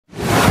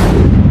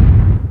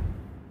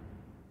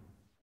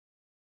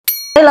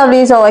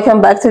lovelies, and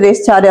welcome back to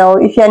this channel.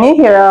 If you're new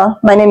here,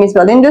 my name is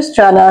Belinda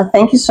Strana.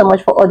 Thank you so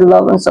much for all the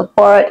love and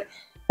support.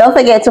 Don't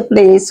forget to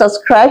please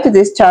subscribe to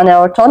this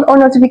channel, turn on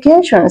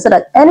notifications so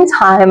that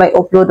anytime I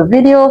upload a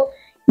video,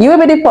 you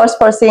will be the first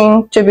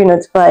person to be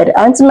notified.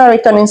 And to my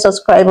returning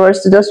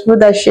subscribers, to those people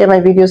that share my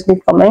videos,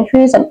 leave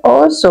commentaries, and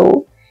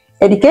also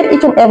educate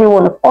each and every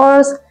one of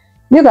us,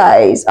 you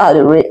guys are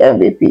the real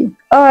MVP.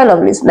 Alright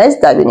lovelies, let's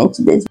dive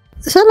into this.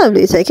 So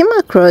lovelies, I came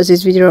across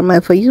this video on my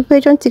For You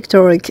page on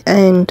TikTok,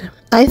 and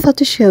I thought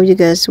to show you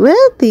guys where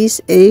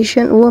this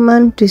Asian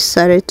woman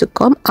decided to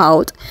come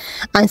out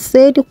and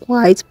say the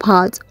white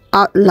part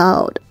out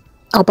loud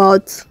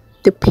about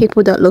the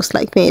people that looks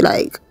like me,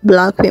 like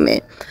black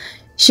women.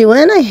 She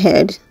went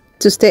ahead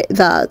to state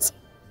that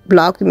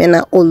black women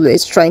are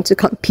always trying to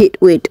compete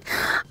with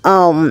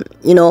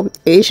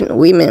Asian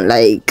women.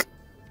 Like,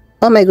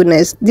 oh my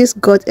goodness, this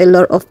got a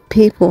lot of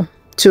people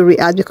to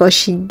react because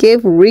she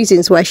gave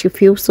reasons why she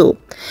feels so.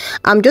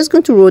 I'm just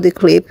going to roll the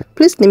clip.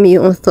 Please leave me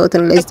your own thought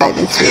and let's dive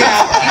into it. You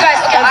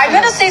guys, okay, I'm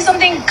gonna say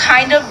something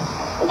kind of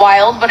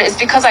wild, but it's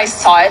because I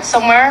saw it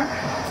somewhere,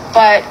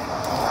 but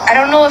I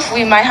don't know if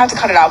we might have to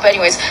cut it out. But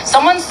anyways,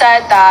 someone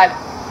said that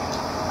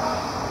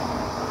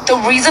the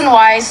reason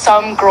why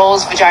some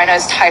girls' vagina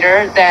is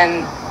tighter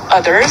than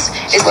others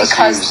is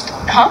because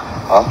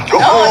No,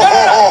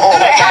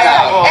 it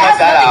has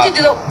nothing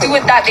to do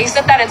with that. They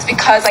said that it's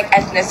because, like,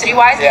 ethnicity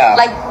wise,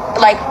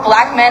 like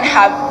black men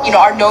have,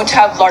 are known to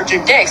have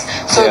larger dicks,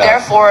 so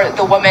therefore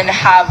the women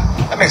have,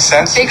 that makes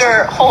sense,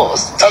 bigger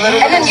holes. And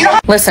then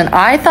listen,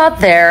 I thought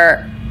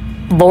their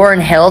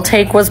Lauryn Hill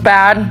take was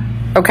bad.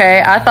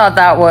 Okay, I thought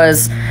that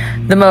was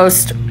the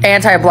most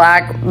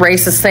anti-black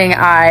racist thing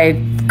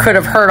I could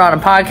have heard on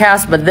a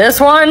podcast, but this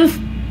one,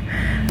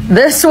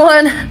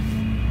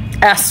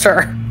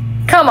 Esther.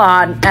 Come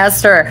on,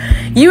 Esther.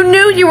 You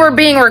knew you were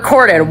being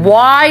recorded.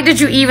 Why did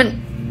you even...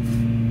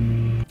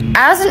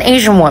 As an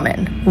Asian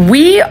woman,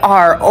 we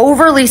are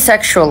overly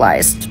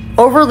sexualized,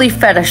 overly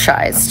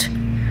fetishized,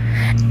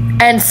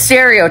 and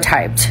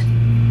stereotyped.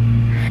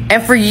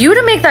 And for you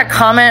to make that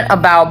comment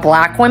about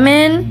black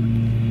women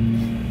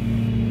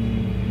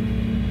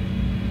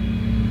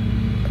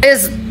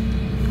is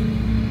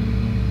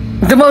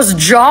the most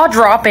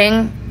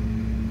jaw-dropping,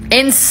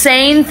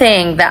 insane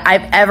thing that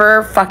I've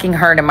ever fucking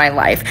heard in my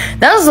life.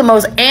 That was the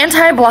most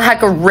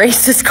anti-black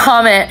racist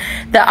comment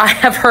that I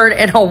have heard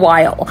in a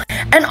while.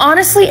 And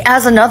honestly,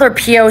 as another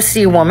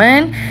POC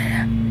woman,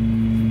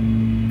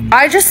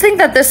 I just think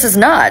that this is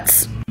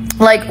nuts.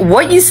 Like,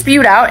 what you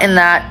spewed out in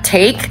that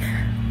take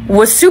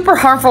was super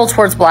harmful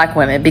towards black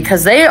women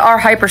because they are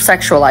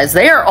hypersexualized.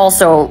 They are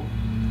also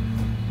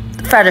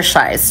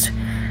fetishized.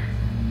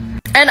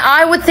 And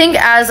I would think,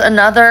 as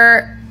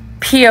another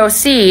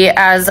POC,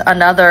 as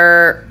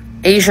another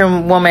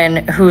Asian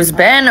woman who's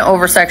been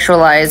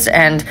over-sexualized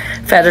and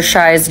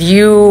fetishized,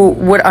 you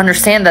would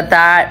understand that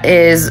that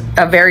is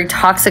a very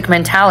toxic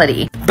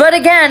mentality. But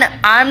again,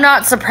 I'm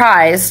not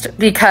surprised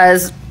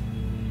because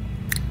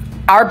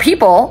our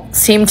people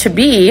seem to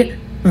be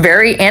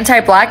very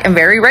anti-black and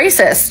very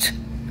racist.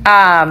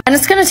 And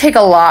it's going to take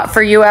a lot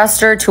for you,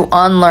 Esther, to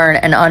unlearn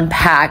and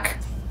unpack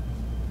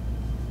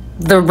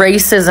the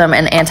racism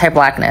and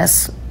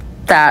anti-blackness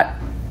that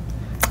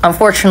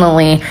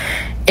unfortunately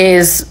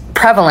is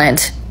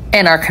prevalent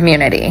in our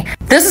community.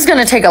 This is going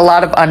to take a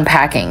lot of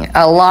unpacking,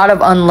 a lot of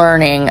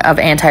unlearning of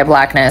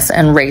anti-blackness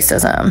and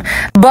racism.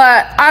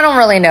 But I don't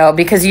really know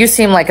because you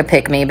seem like a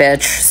pick-me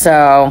bitch.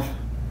 So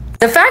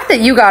the fact that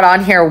you got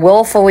on here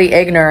willfully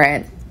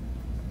ignorant,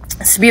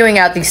 spewing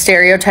out these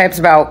stereotypes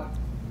about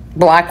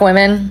black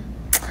women,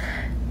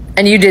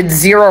 and you did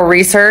zero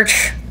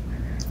research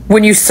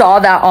when you saw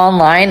that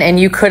online, and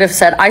you could have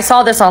said, I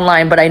saw this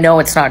online, but I know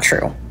it's not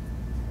true.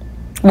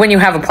 When you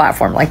have a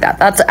platform like that,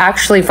 that's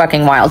actually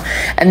fucking wild.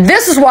 And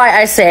this is why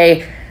I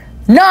say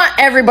not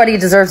everybody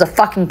deserves a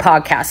fucking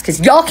podcast, because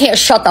y'all can't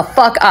shut the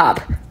fuck up.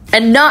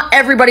 And not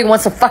everybody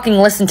wants to fucking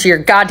listen to your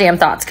goddamn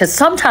thoughts, because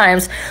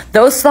sometimes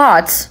those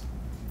thoughts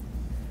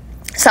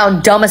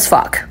sound dumb as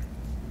fuck.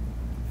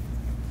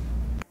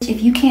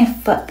 If you can't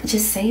fuck,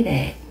 just say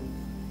that.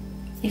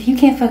 If you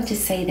can't fuck,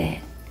 just say that.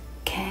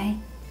 Okay?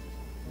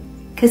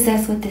 Because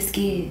that's what this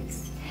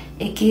gives.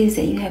 It gives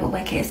that you have a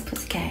whack ass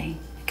pussy.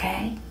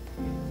 Okay?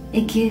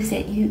 It gives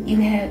that you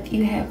have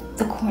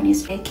the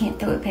corniest. They can't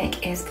throw it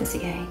back as pussy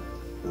gay.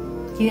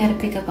 You got to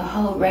pick up a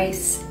whole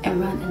race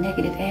and run a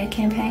negative ad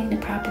campaign to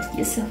prop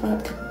yourself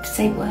up to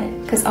say what?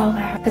 Because all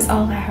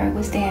I heard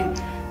was, damn,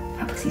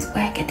 my pussy's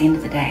whack at the end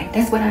of the day.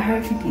 That's what I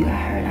heard from you. I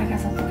heard I got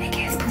some whack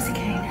ass pussy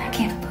gay and I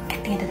can't fuck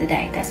at the end of the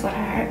day. That's what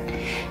I heard.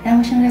 And I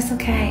want you to know that's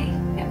okay.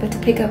 But to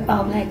pick up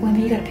all black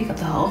women, you got to pick up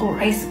the whole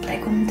race of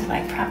black women to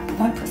like prop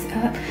one pussy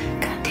up.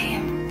 God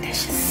damn, that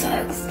shit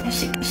sucks. That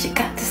shit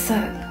got to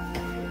suck.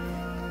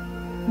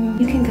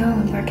 You can go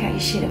and work out your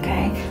shit,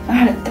 okay? Learn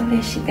how to throw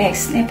that shit back,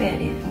 snap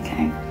at it,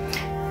 okay?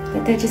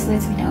 But that just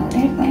lets me know,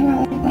 ain't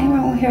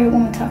wrong with hearing a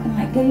woman talking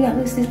like, yo, you gotta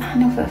lose this. I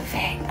know for a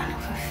fact,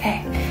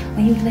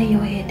 when you lay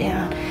your head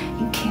down,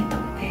 you can't throw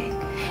it back.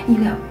 And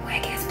you got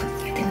whack ass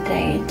pussy at the end of the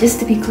today. Just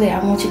to be clear,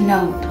 I want you to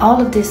know,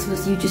 all of this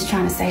was you just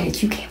trying to say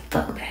that you can't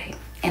fuck, babe.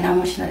 And I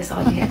want you to know that's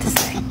all you had to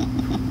say.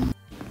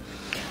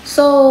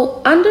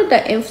 So, Under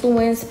the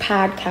Influence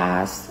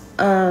podcast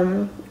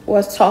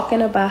was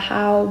talking about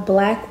how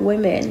black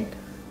women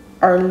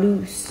are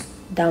loose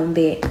down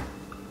there.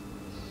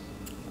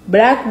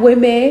 Black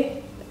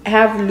women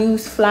have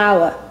loose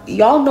flower.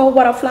 Y'all know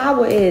what a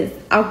flower is.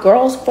 A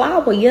girl's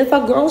flower. Yes,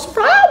 a girl's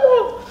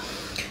flower.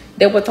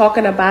 They were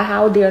talking about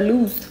how they're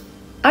loose.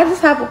 I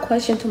just have a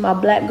question to my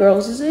black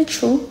girls. Is it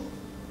true?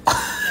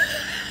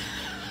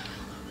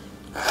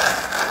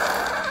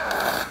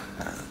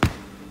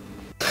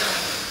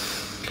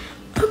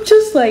 I'm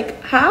just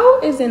like, how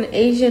is an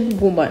Asian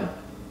woman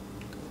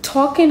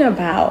talking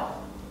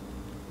about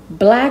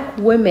black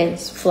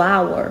women's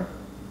flower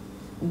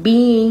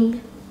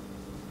being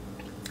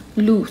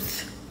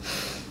loose?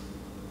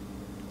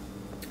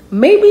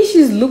 Maybe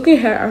she's looking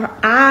at her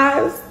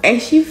eyes and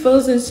she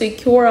feels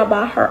insecure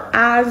about her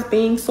eyes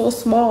being so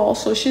small.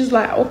 So she's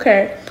like,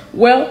 okay,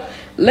 well,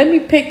 let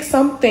me pick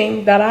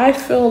something that I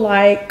feel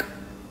like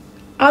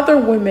other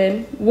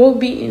women will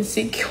be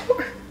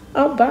insecure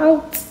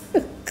about.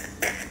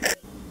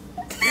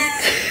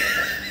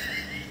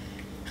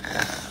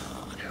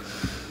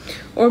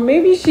 Or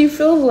maybe she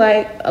feels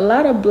like a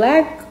lot of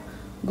black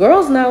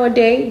girls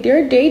nowadays,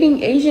 they're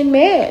dating Asian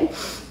men.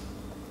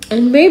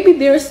 And maybe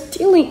they're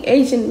stealing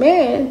Asian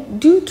men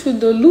due to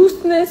the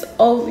looseness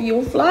of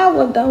your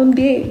flower down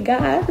there,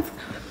 guys.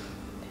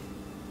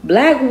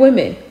 Black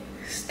women,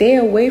 stay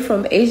away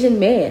from Asian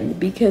men,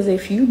 because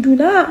if you do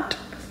not,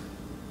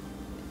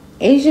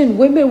 Asian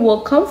women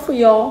will come for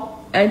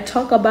y'all and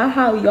talk about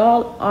how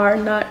y'all are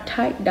not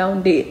tight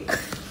down there.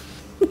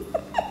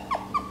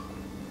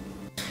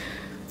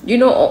 You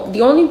know,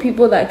 the only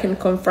people that can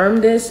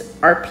confirm this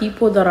are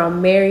people that are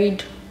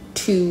married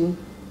to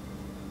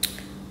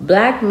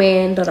black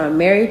men that are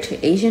married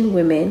to Asian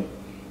women,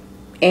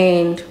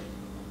 and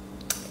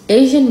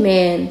Asian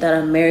men that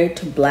are married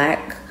to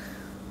black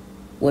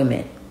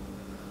women.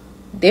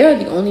 They're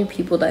the only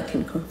people that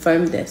can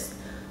confirm this.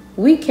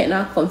 We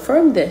cannot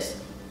confirm this.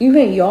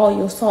 Even y'all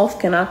yourself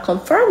cannot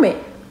confirm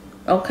it.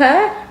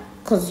 Okay?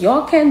 Because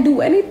y'all can't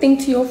do anything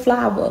to your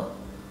flower.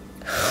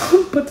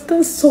 But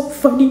that's so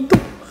funny though.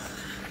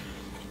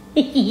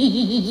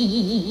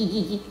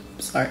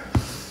 Sorry.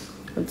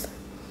 I'm sorry.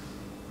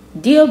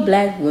 Dear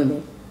black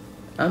women,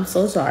 I'm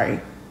so sorry,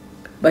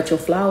 but your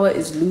flower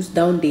is loose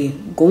down there.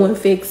 Go and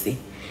fix it.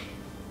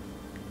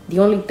 The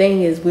only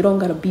thing is we don't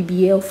got a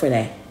BBL for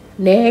that.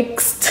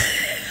 Next.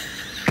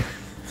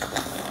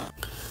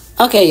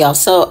 Okay, y'all,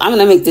 so I'm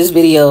gonna make this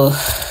video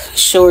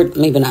short,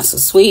 maybe not so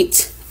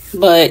sweet,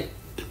 but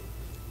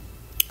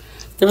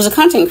there was a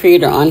content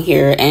creator on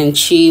here and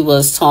she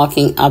was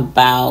talking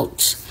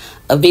about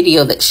a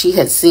video that she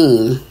had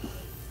seen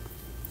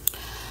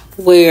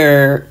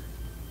where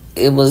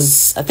it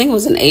was, I think it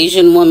was an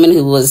Asian woman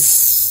who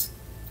was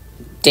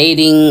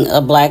dating a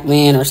black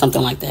man or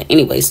something like that.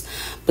 Anyways,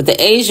 but the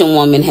Asian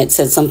woman had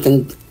said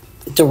something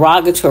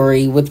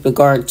derogatory with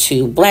regard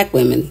to black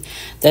women,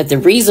 that the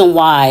reason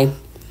why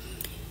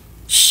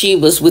she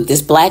was with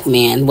this black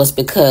man was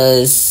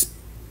because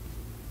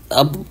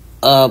a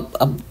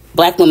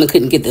black woman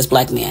couldn't get this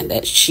black man,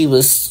 that she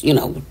was, you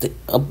know,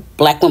 a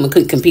black woman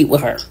couldn't compete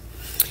with her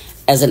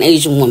as an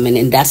Asian woman,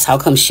 and that's how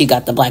come she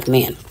got the black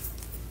man.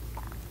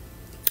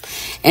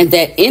 And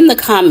that in the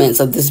comments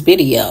of this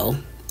video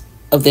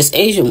of this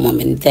Asian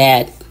woman,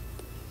 that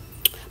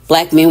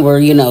black men were,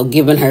 you know,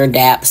 giving her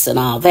daps and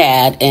all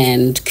that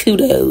and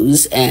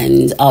kudos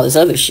and all this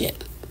other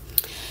shit.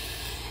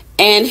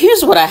 And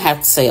here's what I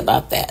have to say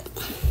about that.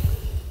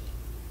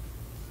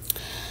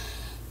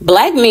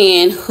 Black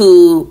men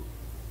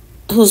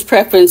whose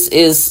preference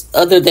is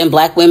other than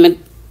black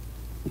women,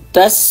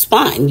 that's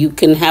fine. You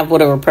can have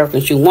whatever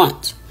preference you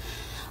want.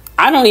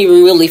 I don't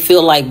even really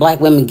feel like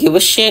black women give a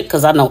shit,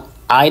 because I know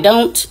I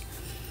don't.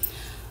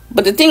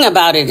 But the thing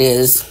about it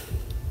is,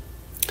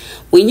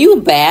 when you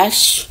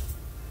bash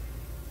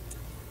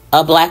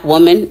a black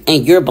woman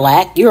and you're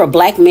a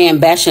black man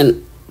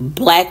bashing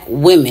black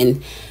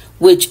women,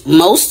 which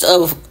most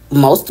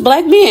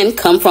black men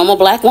come from a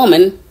black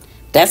woman.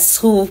 That's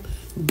who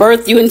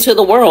birthed you into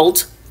the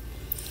world.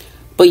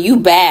 But you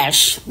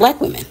bash black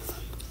women.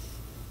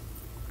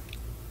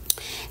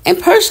 And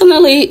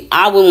personally,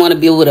 I wouldn't want to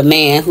be with a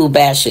man who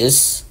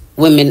bashes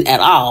women at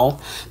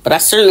all, but I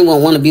certainly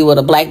won't want to be with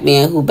a black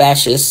man who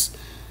bashes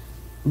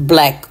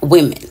black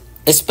women,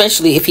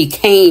 especially if he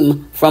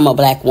came from a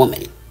black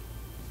woman.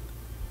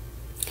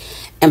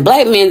 And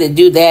black men that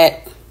do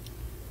that,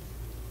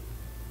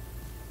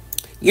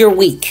 you're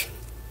weak.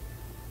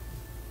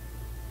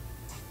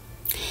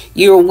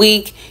 You're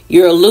weak,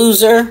 you're a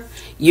loser,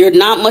 you're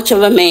not much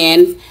of a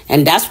man,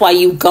 and that's why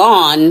you've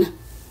gone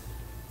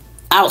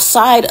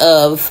outside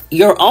of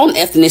your own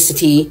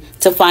ethnicity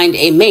to find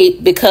a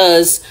mate,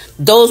 because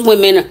those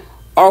women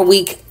are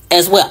weak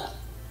as well.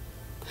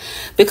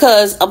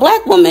 Because a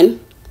black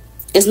woman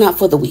is not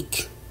for the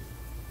weak.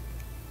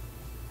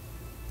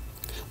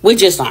 We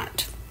just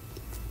aren't.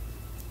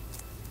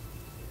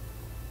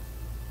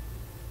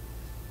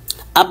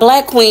 A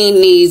black queen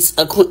needs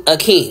a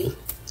king.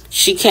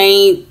 She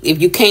can't.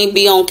 If you can't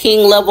be on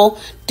king level,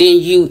 then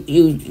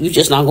you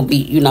just not gonna be.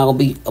 You're not gonna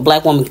be. A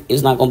black woman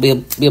is not gonna be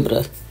able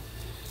to.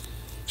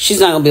 She's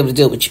not gonna be able to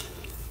deal with you.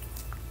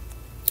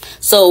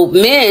 So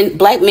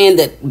black men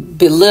that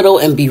belittle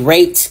and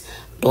berate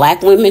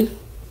black women,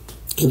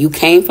 and you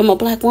came from a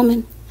black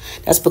woman,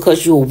 that's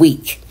because you're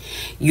weak.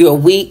 You're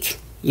weak.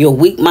 You're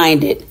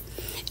weak-minded,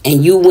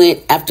 and you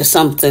went after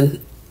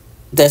something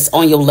that's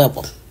on your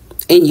level,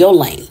 in your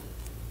lane.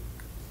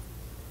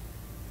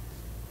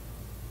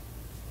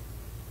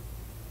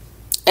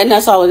 And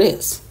that's all it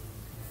is.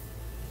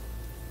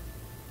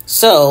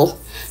 So,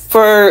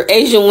 for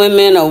Asian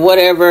women or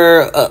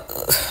whatever,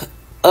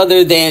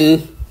 other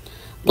than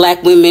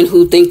black women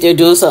who think they're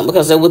doing something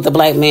because they're with a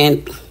black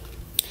man,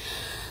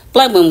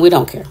 black women, we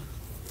don't care.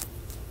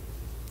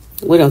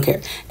 We don't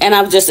care. And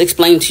I've just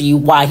explained to you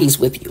why he's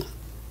with you.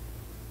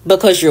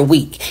 Because you're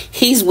weak.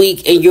 He's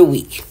weak and you're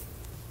weak.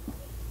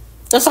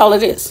 That's all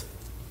it is.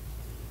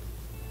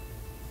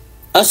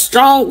 A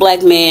strong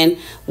black man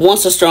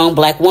wants a strong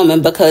black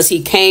woman because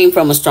he came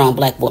from a strong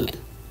black woman.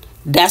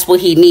 That's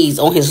what he needs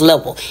on his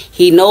level.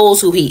 He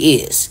knows who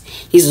he is.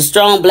 He's a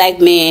strong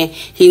black man.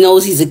 He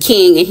knows he's a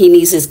king and he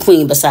needs his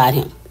queen beside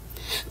him.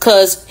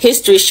 Because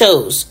history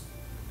shows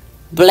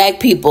black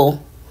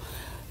people,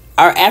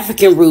 our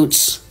African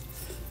roots,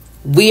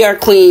 we are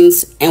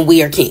queens and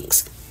we are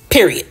kings.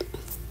 Period.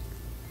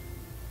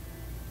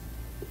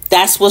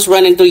 That's what's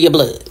running through your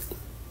blood.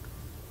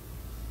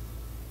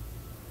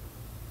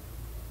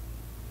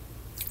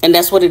 And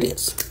that's what it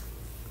is.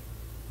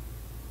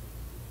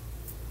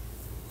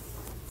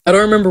 I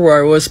don't remember where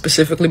I was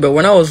specifically, but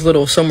when I was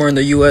little, somewhere in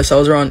the US, I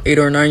was around 8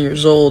 or 9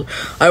 years old.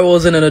 I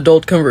was in an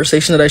adult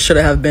conversation that I should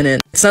have been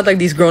in. It's not like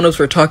these grown-ups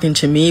were talking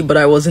to me, but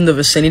I was in the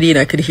vicinity and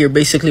I could hear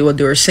basically what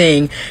they were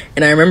saying.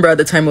 And I remember at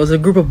the time it was a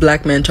group of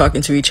black men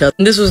talking to each other.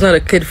 And this was not a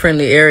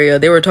kid-friendly area.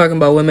 They were talking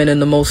about women in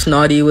the most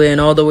naughty way and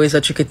all the ways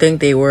that you could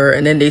think they were.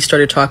 And then they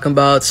started talking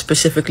about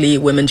specifically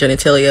women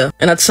genitalia.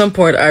 And at some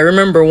point, I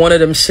remember one of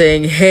them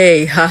saying,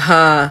 "Hey,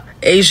 haha,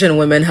 Asian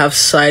women have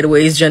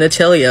sideways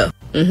genitalia."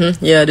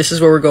 Yeah, this is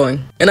where we're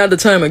going. And at the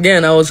time,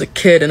 again, I was a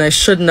kid and I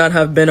should not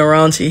have been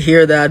around to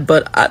hear that,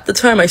 but at the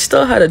time I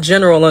still had a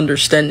general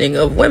understanding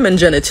of women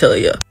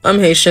genitalia. I'm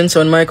Haitian,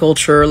 so in my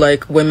culture,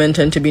 like, women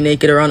tend to be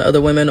naked around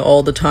other women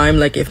all the time.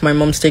 Like, if my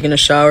mom's taking a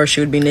shower, she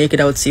would be naked,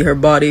 I would see her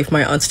body. If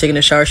my aunt's taking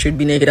a shower, she would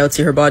be naked, I would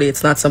see her body.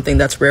 It's not something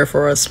that's rare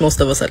for us,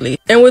 most of us at least.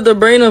 And with the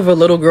brain of a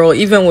little girl,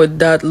 even with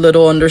that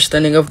little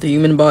understanding of the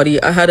human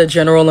body, I had a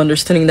general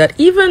understanding that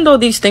even though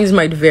these things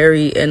might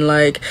vary in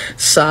like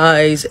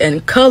size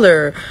and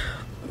color,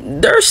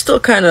 they're still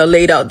kind of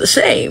laid out the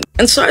same.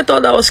 And so I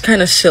thought that was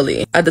kind of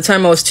silly. At the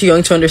time, I was too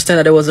young to understand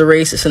that it was a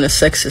racist and a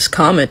sexist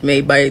comment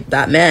made by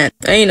that man.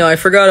 And, you know, I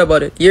forgot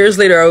about it. Years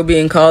later, I would be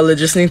in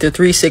college listening to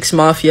 3 6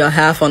 Mafia,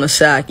 Half on a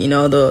Sack, you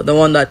know, the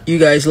one that you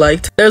guys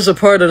liked. There's a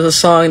part of the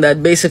song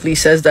that basically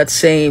says that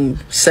same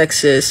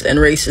sexist and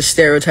racist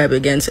stereotype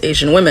against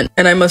Asian women.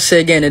 And I must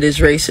say again, it is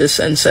racist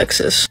and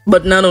sexist.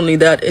 But not only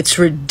that, it's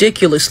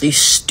ridiculously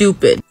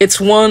stupid. It's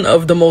one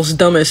of the most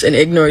dumbest and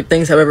ignorant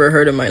things I've ever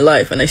heard in my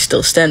life, and I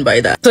still stand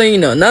by that. So, you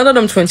know, now that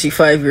I'm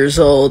 25 years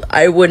old,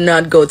 I would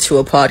not go to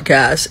a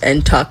podcast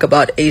and talk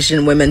about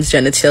Asian women's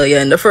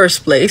genitalia in the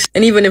first place.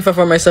 And even if I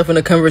find myself in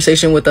a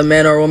conversation with a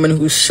man or a woman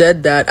who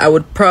said that, I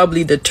would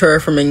probably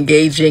deter from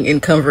engaging in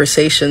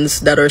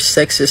conversations that are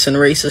sexist and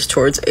racist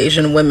towards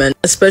Asian women,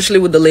 especially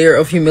with the layer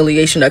of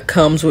humiliation that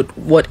comes with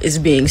what is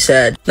being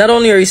said. Not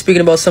only are you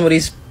speaking about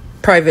somebody's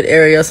private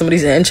area,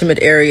 somebody's intimate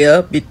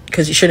area,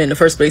 because you shouldn't in the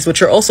first place,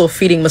 but you're also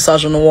feeding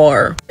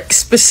misogynoir,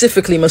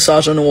 specifically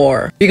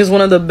misogynoir, because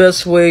one of the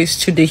best ways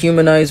to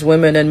dehumanize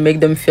women and make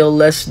them feel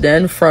less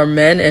than for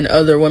men and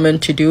other women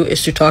to do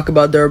is to talk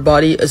about their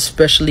body,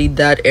 especially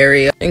that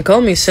area. And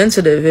call me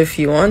sensitive if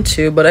you want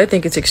to, but I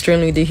think it's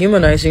extremely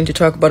dehumanizing to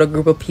talk about a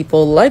group of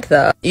people like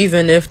that,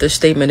 even if the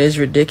statement is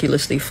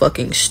ridiculously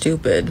fucking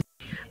stupid.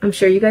 I'm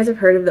sure you guys have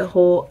heard of the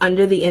whole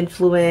Under the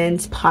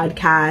Influence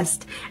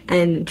podcast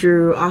and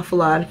Drew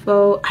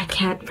Affolonfo. I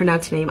can't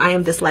pronounce her name. I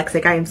am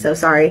dyslexic. I am so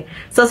sorry.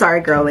 So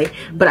sorry, girly.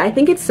 But I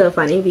think it's so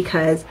funny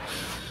because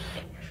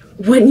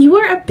when you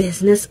are a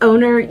business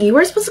owner, you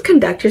are supposed to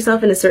conduct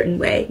yourself in a certain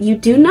way. You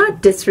do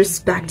not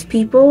disrespect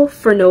people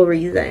for no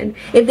reason.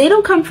 If they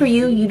don't come for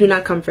you, you do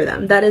not come for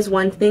them. That is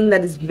one thing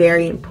that is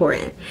very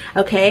important,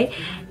 okay?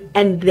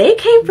 And they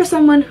came for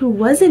someone who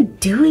wasn't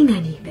doing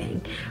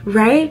anything,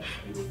 right?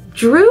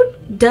 Drew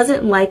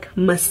doesn't like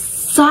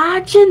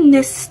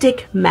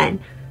misogynistic men.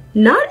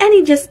 Not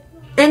just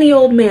any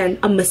old man,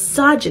 a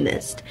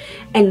misogynist.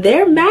 And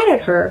they're mad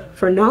at her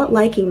for not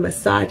liking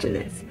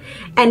misogynists.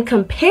 And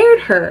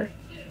compared her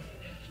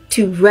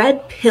to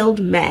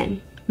red-pilled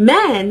men.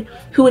 Men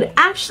who would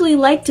actually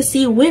like to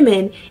see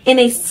women in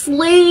a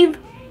slave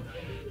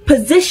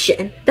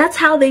position. That's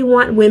how they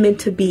want women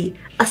to be,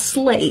 a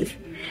slave.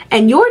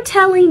 And you're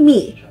telling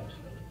me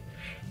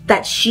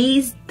that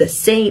she's the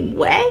same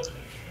way?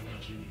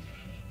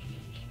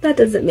 That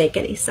doesn't make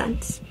any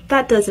sense.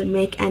 That doesn't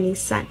make any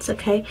sense,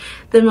 okay?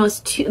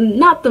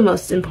 Not the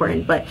most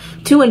important, but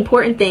two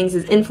important things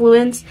is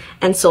influence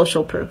and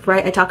social proof,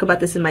 right? I talk about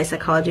this in my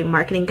psychology and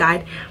marketing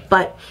guide,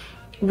 but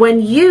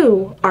when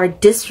you are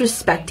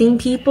disrespecting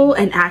people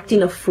and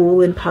acting a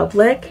fool in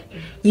public,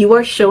 you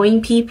are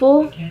showing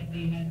people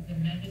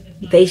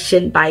they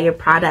shouldn't buy your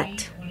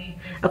product.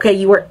 Okay,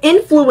 you are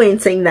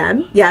influencing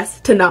them,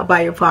 yes, to not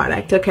buy your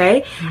product,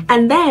 okay?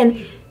 And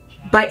then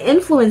by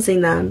influencing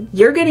them,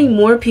 you're getting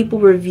more people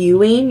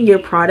reviewing your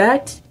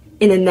product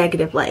in a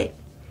negative light.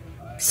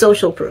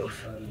 Social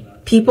proof.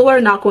 People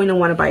are not going to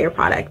want to buy your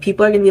product.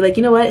 People are going to be like,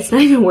 you know what? It's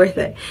not even worth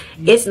it.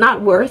 It's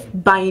not worth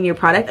buying your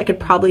product. I could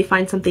probably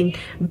find something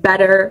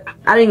better.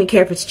 I don't even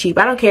care if it's cheap.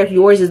 I don't care if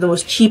yours is the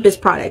most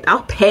cheapest product.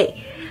 I'll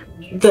pay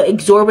the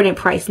exorbitant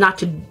price not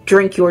to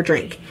drink your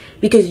drink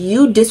because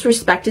you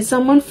disrespected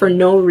someone for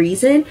no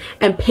reason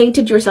and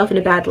painted yourself in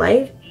a bad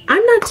light.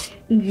 I'm not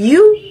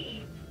you.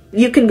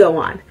 You can go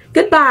on.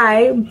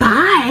 Goodbye.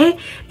 Bye.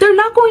 They're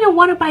not going to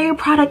want to buy your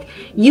product.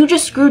 You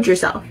just screwed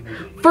yourself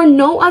for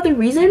no other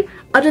reason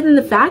other than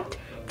the fact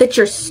that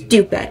you're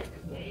stupid.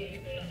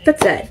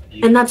 That's it.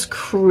 And that's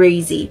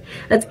crazy.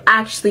 That's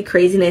actually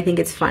crazy, and I think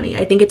it's funny.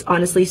 I think it's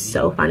honestly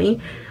so funny.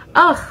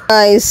 Oh.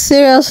 Guys,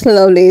 seriously,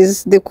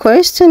 lovelies, the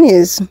question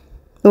is,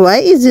 why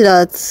is it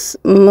that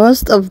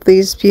most of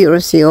these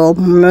POC or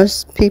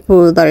most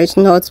people that is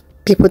not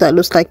people that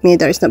looks like me,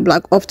 that is not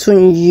black,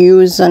 often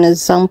use an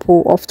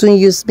example, often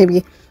use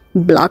maybe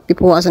black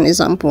people as an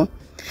example.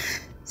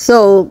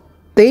 So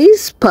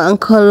this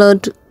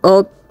pan-colored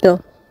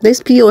this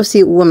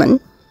POC woman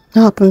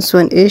happens to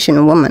an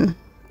Asian woman,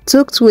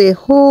 took to a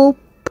whole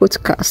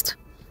podcast,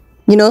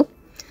 you know,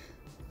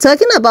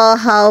 talking about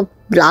how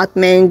black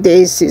men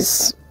this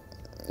is,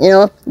 you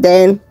know,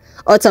 then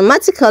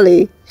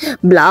automatically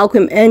black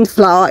women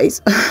flower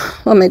is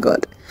oh my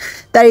god.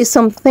 There is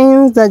some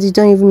things that you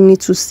don't even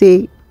need to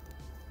say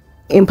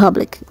in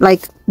public.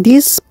 Like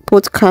this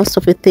podcast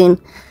of a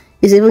thing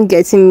is even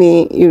getting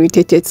me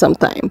irritated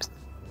sometimes.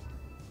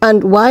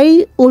 And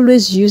why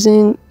always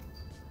using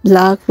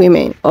black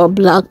women or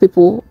black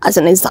people as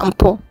an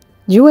example?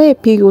 You are a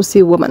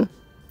POC woman.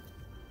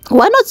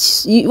 Why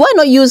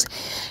not use,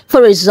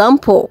 for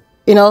example,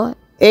 you know,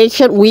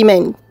 Asian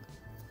women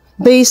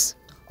this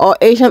or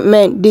Asian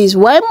men this?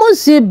 Why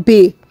must it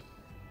be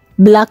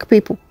black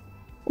people?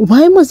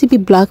 Why must it be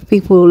black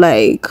people?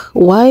 Like,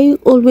 why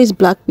always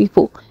black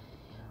people?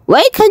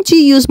 Why can't you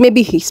use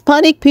maybe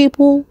Hispanic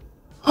people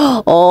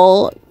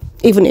or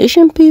even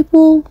Asian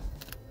people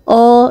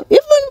or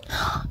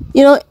even,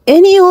 you know,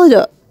 any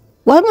other?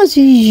 Why must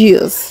you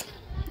use,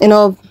 you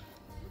know,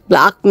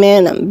 black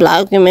men and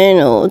black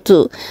women or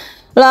to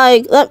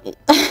like that?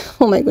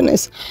 Oh my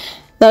goodness.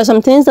 There are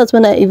some things that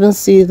when I even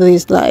see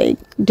this, like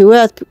the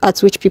way at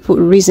which people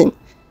reason,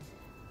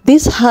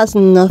 this has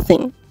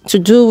nothing to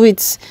do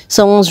with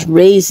someone's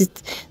race.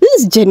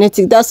 This is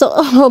genetic. That's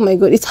oh my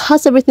god, it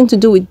has everything to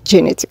do with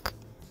genetic.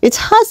 It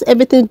has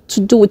everything to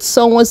do with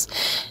someone's,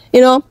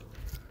 you know.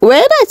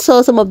 When I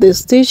saw some of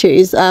these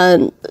teachers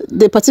and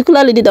the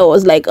particular lady that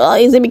was like, oh,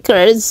 is it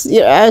because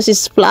your ass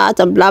is flat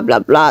and blah blah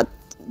blah,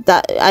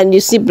 that, and you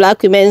see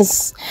black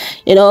women's,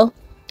 you know,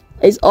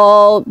 it's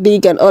all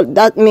big and all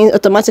that means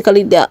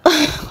automatically they're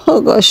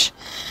oh gosh,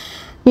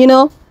 you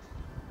know.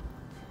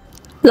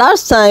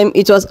 Last time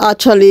it was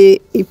actually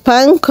a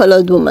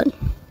pan-colored woman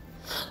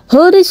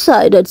who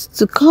decided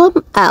to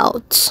come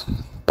out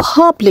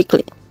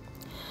publicly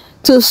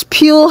to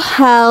spew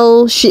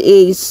how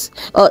she is,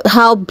 or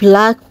how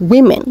black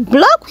women are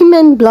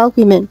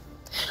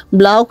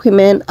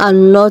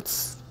not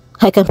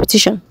her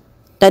competition,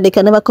 that they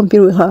can never compete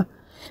with her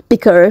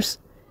because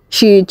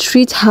she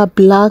treats her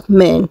black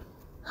men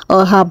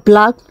or her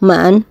black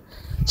man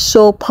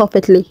so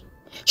perfectly.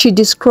 She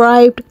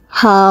described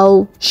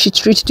how she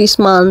treats this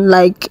man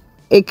like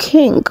a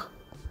king,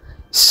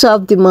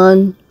 serve the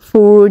man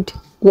food,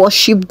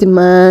 worship the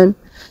man.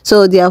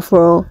 So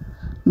therefore,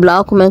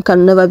 black women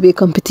can never be a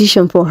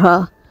competition for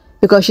her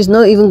because she's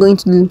not even going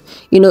to,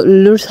 you know,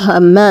 lose her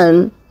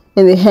man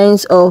in the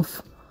hands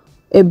of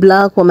a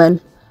black woman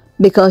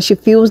because she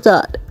feels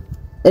that,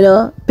 you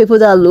know, people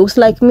that looks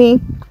like me,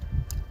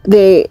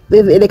 they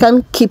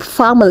can't keep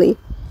family.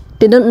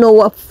 They don't know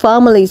what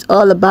family is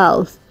all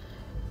about.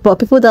 But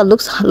people that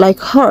looks like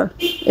her,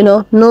 you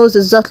know, knows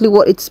exactly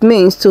what it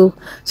means to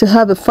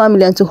have a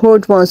family and to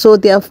hold one. So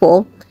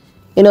therefore,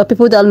 you know,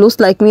 people that looks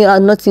like me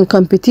are not in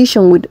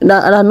competition with,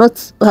 are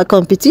not a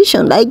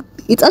competition. Like,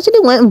 it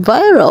actually went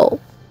viral.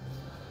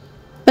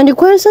 And the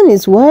question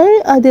is,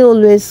 why are they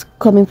always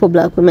coming for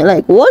black women?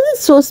 Like, what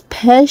is so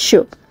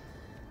special?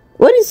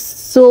 What is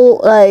so,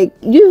 like,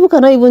 you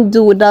cannot even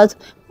do without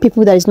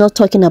people that is not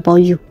talking about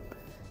you.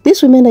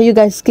 These women that you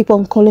guys keep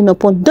on calling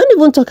upon don't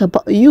even talk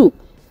about you.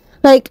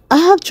 Like, I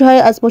have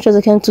tried as much as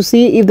I can to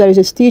see if there is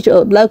a stitch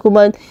or a black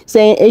woman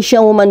saying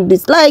Asian woman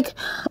this. Like,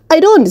 I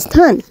don't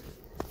understand.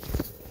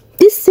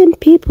 These same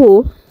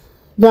people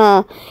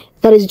that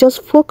is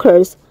just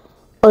focused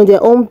on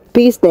their own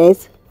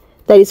business,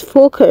 that is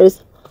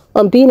focused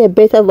on being a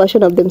better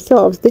version of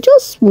themselves. They're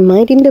just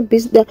minding their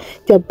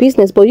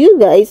business. But you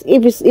guys,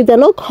 if they're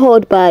not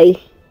called by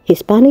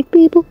Hispanic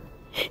people,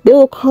 they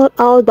will called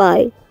out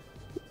by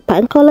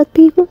pan-colored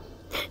people.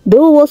 They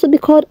will also be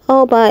called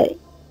out by,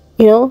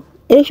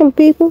 Asian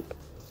people.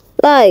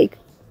 Like,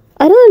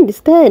 I don't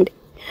understand.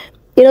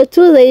 2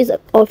 days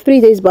or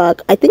 3 days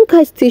back, I think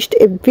I stitched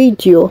a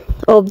video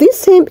of these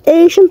same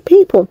Asian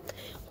people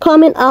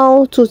coming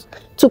out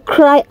to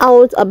cry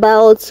out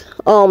about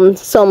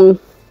some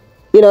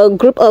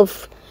group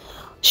of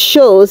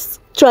shows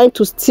trying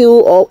to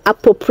steal or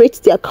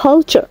appropriate their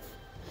culture.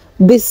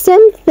 The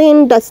same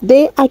thing that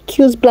they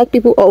accuse black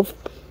people of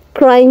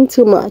crying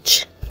too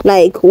much.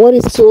 Like, what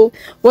is so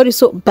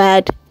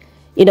bad,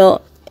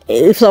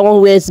 if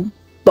someone wears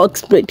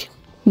box braid?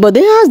 But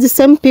they have the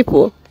same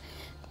people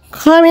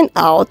coming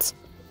out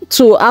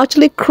to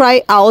actually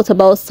cry out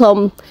about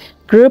some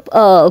group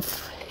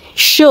of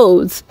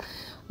shows,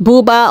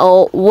 booba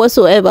or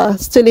whatsoever,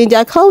 stealing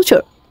their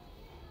culture.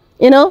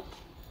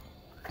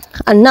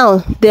 And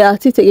now they are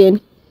at it again.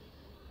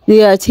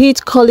 They are at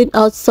it calling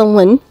out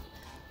someone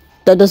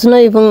that does not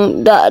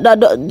even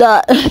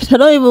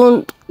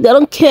they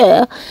don't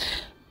care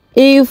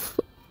if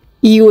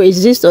you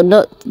exist or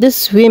not.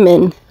 These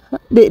women,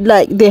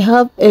 they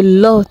have a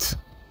lot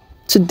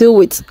to do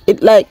with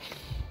it. Like,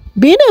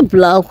 being a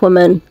black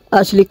woman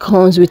actually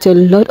comes with a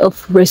lot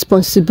of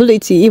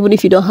responsibility, even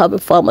if you don't have a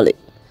family.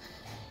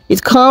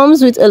 It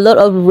comes with a lot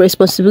of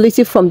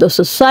responsibility from the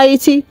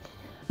society.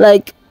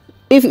 Like,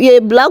 if you're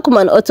a black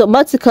woman,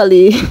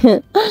 automatically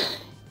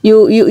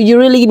you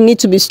really need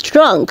to be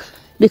strong,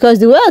 because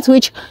the way at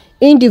which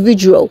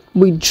individual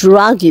will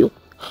drag you,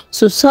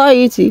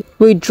 society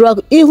will drag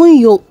even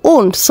your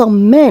own.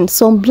 Some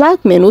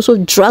black men also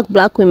drag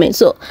black women.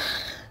 So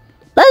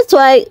that's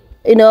why,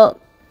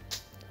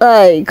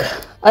 like,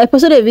 I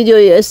posted a video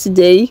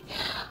yesterday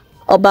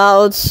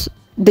about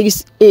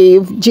this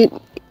Eve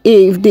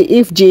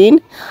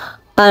Jean,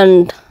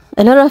 and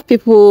a lot of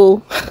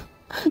people,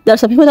 there are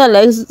some people that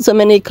like so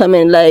many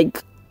comment,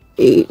 like,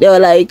 they were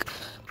like,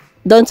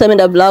 don't tell me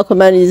that black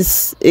woman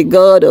is a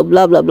god or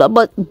blah blah blah.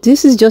 But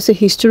this is just a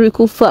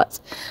historical fact.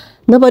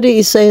 Nobody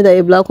is saying that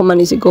a black woman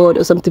is a god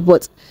or something,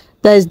 but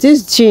there is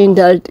this gene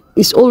that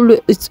is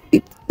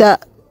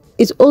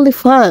only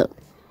found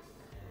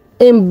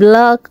in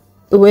black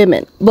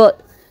women,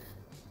 but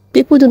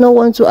people do not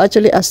want to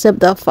actually accept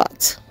that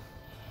fact.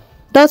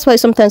 That's why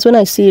sometimes when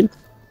I see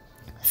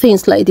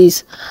things like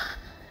this,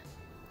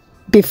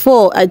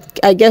 before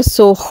I get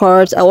so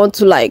hurt, I want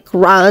to like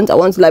rant,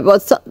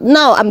 but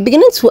now I'm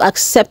beginning to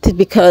accept it,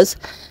 because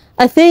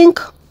I think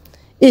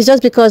it's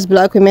just because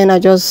black women are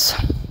just,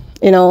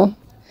 they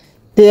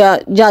are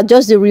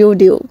just the real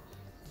deal.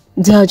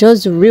 They are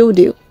just the real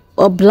deal.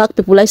 Or black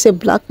people, I say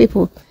black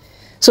people.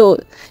 So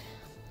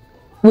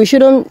we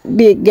shouldn't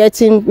be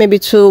getting maybe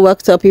too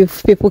worked up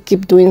if people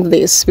keep doing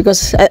this,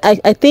 because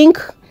I think,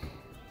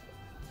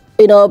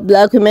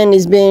 black women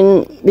is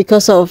being,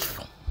 because of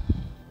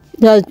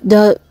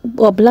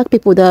black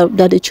people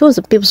that the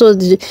chosen people. So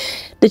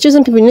the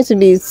chosen people need to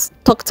be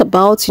talked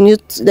about.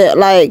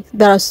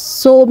 There are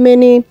so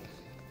many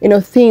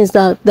things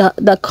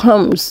that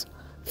comes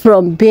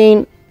from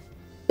being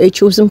a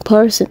chosen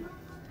person.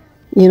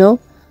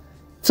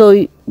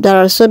 So there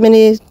are so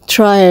many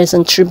trials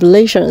and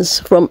tribulations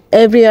from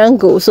every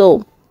angle.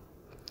 So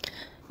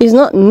it's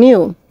not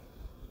new,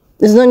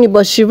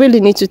 but she really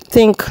needs to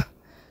think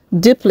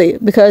deeply,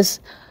 because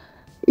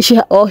she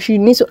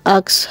needs to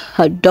ask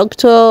her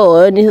doctor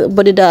or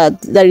anybody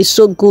that is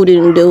so good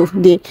in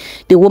the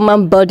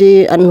woman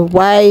body and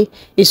why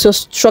it's so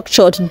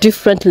structured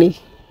differently.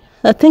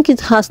 I think it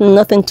has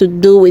nothing to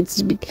do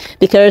with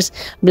because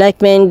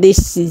black men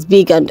this is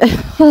big and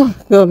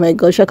oh my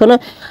gosh, I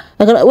cannot.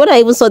 When I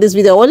even saw this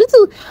video,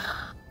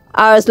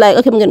 I was like,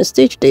 okay, I'm gonna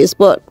stitch this,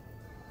 but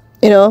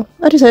I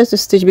decided to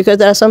stitch because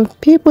there are some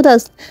people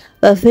that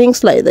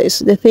thinks like this.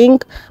 They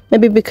think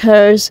maybe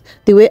because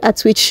the way at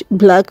which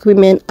black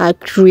women are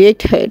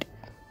created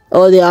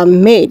or they are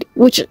made,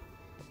 which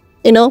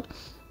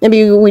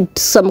maybe with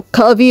some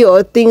curvy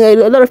or thing, a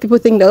lot of people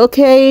think that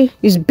okay,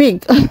 it's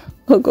big.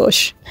 Oh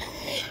gosh.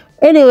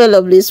 Anyway,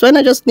 lovelies, why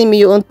not just leave me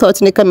your own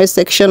thoughts in the comment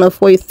section of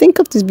what you think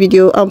of this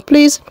video, and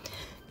please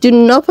do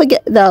not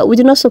forget that we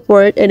do not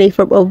support any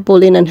form of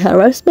bullying and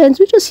harassment.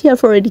 We're just here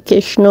for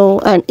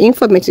educational and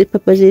informative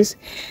purposes.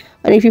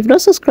 And if you've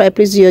not subscribed,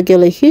 please do your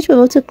girl a huge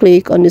favor to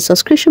click on the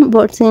subscription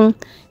button.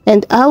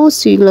 And I will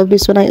see you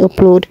lovelies when I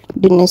upload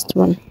the next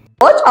one.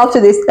 Watch out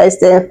to this, guys.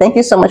 Then thank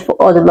you so much for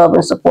all the love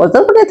and support.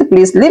 Don't forget to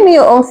please leave me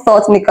your own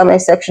thoughts in the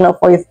comment section of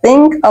what you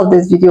think of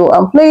this video.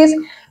 And please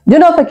do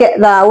not forget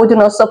that we do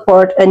not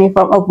support any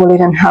form of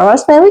bullying and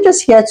harassment. We're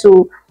just here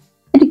to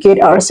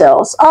educate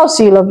ourselves. I'll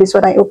see you lovelies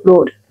when I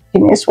upload the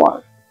next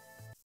one.